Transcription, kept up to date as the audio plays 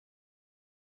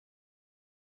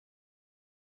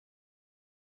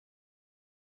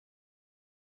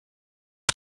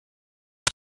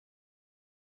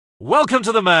Welcome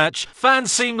to the match.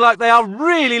 Fans seem like they are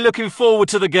really looking forward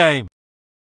to the game.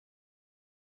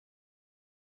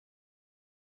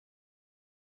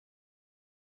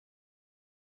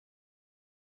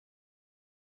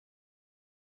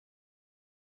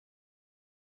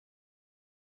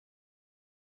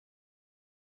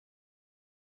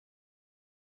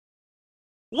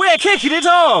 We're kicking it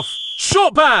off!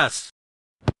 Short pass!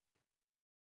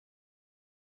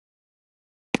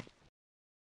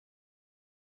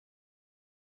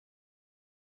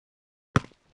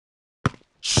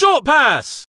 Short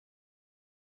pass!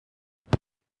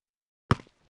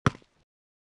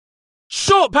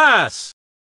 Short pass!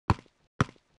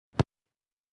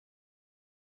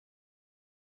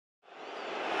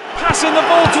 Passing the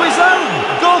ball to his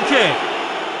own! Goal kick!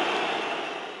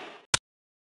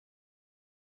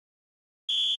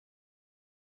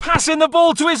 Passing the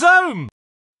ball to his own!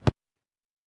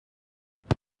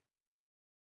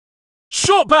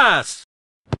 Short pass!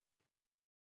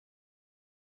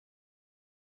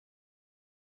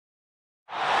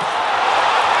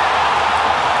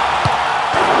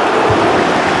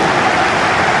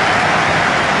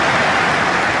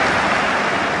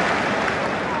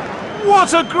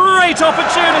 What a great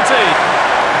opportunity!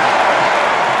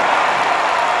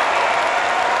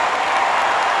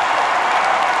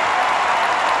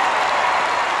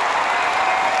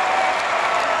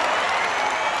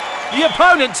 The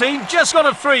opponent team just got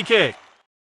a free kick.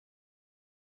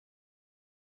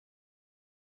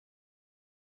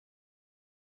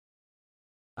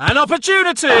 An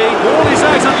opportunity! Ball is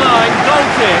out of line, goal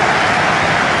kick.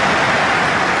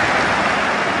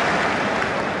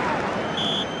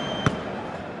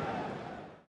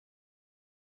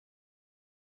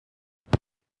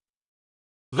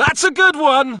 That's a good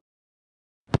one!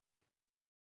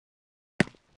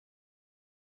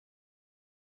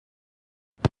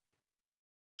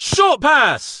 Short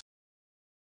pass!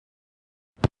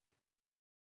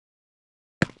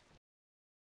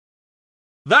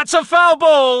 That's a foul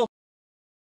ball!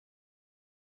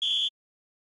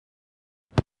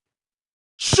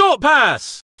 Short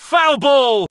pass! Foul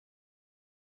ball!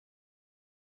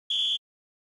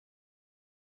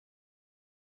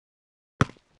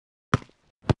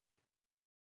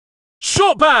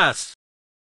 Short pass!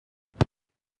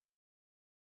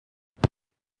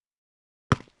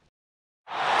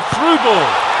 Through ball!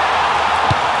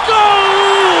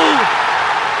 Goal!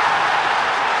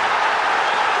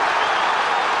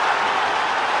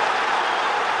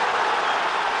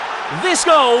 This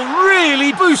goal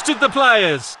really boosted the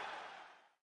players.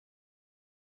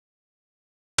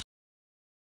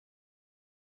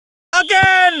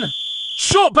 Again!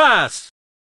 Short pass!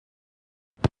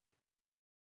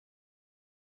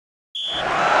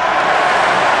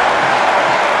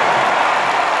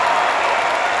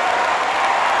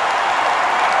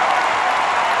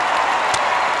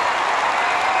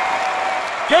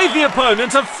 Gave the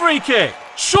opponent a free kick.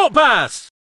 Short pass!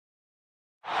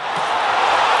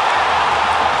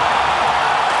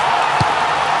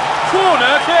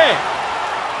 Corner kick!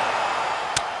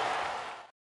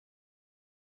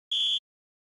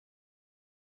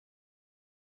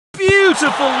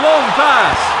 Beautiful long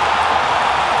pass!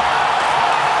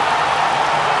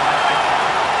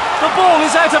 The ball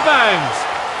is out of bounds!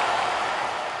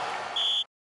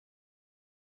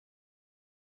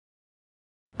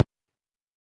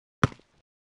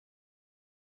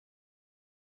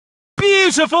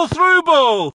 Beautiful through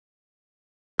ball!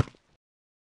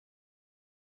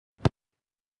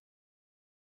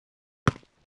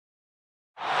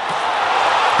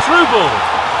 Through ball!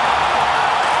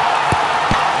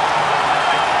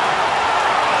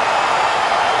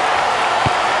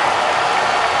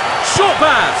 Short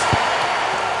pass!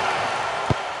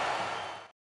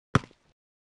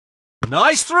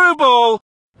 Nice through ball!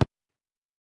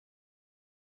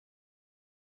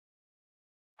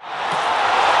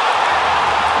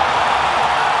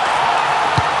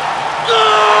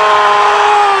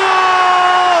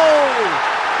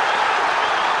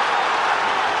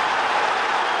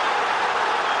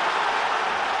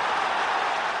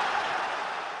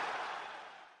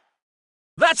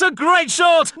 That's a great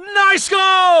shot! Nice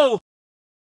goal!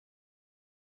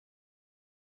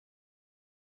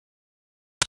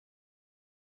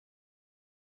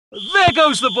 There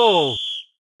goes the ball!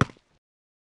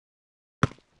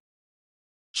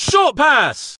 Short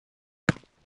pass!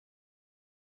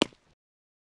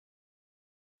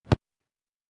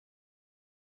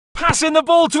 Passing the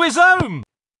ball to his own!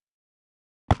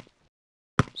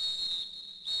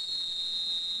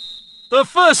 The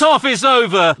first half is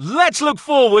over. Let's look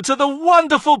forward to the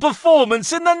wonderful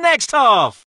performance in the next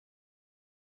half.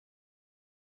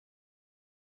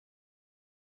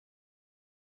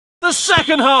 The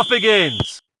second half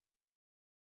begins.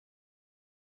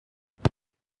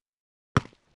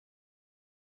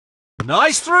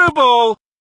 Nice through ball.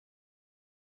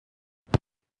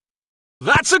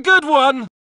 That's a good one.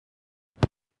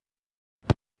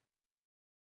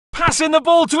 Passing the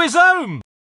ball to his own.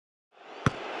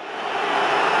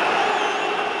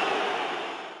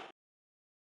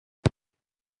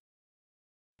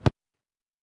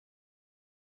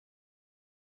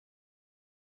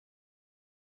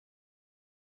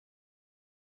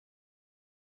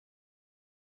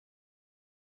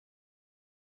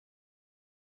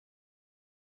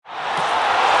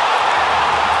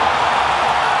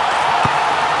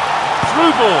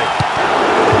 Through ball.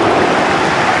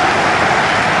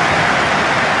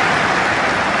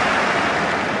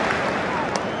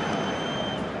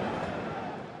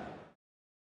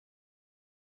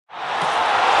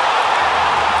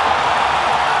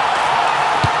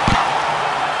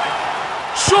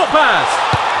 Short pass.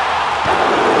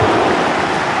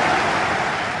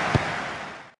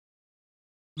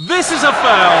 This is a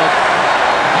foul.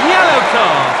 Yellow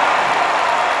card.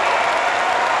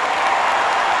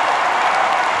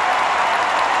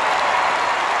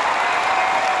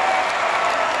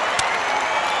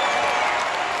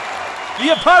 The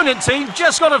opponent team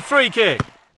just got a free kick.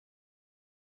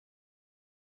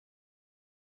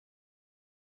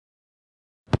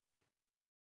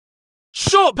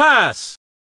 Short pass.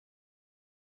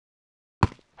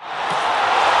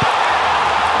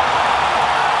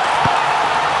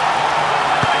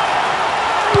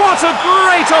 What a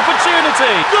great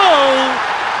opportunity!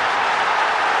 Goal!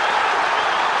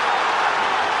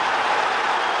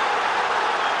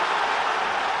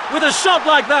 With a shot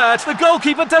like that, the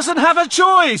goalkeeper doesn't have a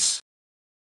choice.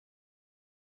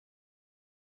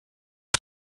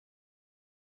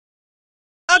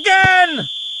 Again!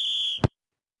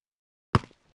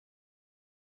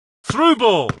 Through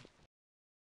ball.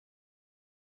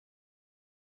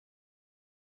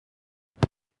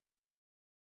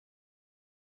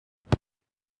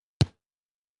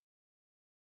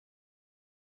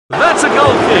 That's a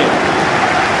goal kick.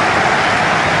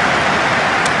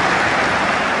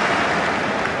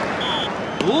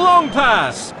 Long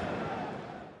pass.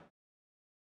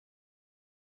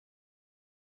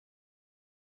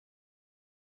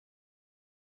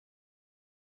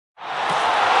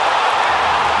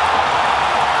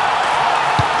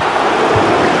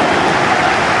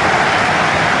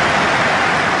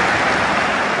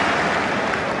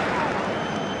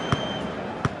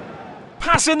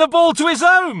 Passing the ball to his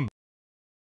own.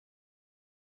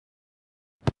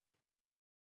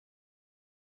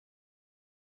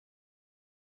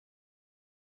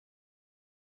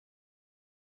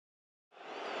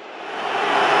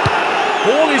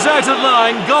 Ball is out of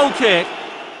line, goal kick.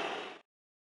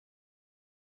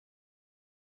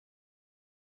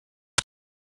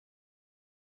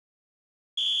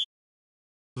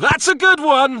 That's a good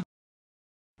one.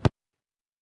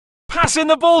 Passing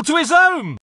the ball to his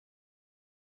own.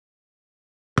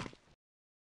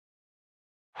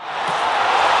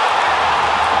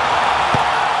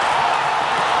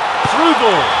 Through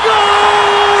ball. Goal!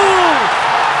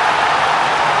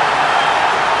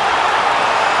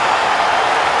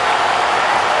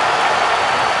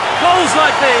 Goals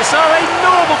like this are a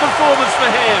normal performance for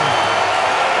him.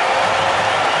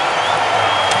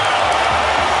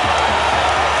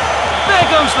 There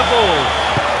goes the ball.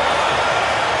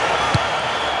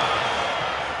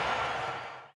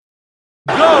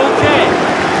 Goal kick.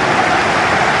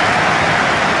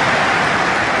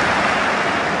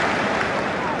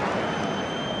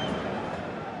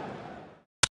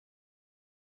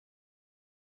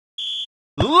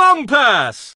 Long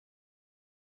pass.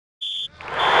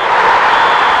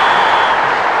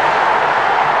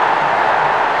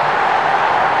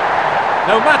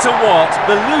 No matter what,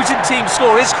 the Luton team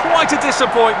score is quite a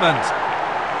disappointment.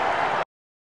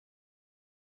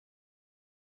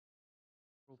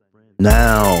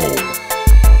 Now.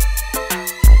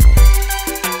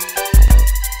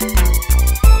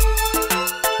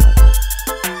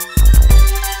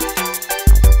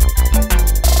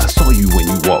 I saw you when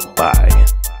you walked by.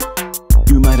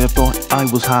 You might have thought I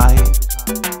was high.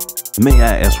 May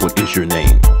I ask, what is your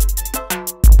name?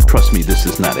 Trust me, this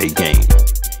is not a game.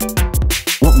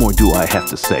 What more do I have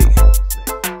to say?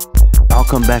 I'll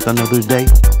come back another day.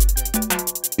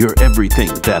 You're everything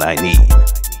that I need.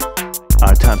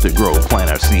 Our time to grow, plant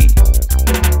our seed.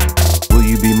 Will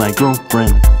you be my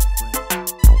girlfriend?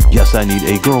 Yes, I need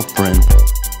a girlfriend.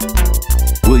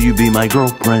 Will you be my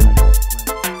girlfriend?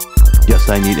 Yes,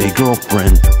 I need a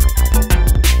girlfriend.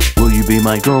 Will you be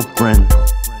my girlfriend?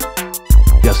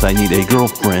 Yes, I need a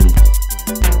girlfriend.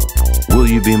 Will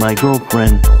you be my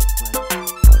girlfriend?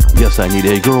 Yes, I need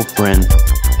a girlfriend.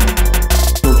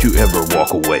 Don't you ever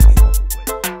walk away.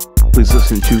 Please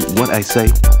listen to what I say.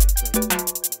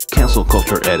 Cancel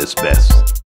culture at its best.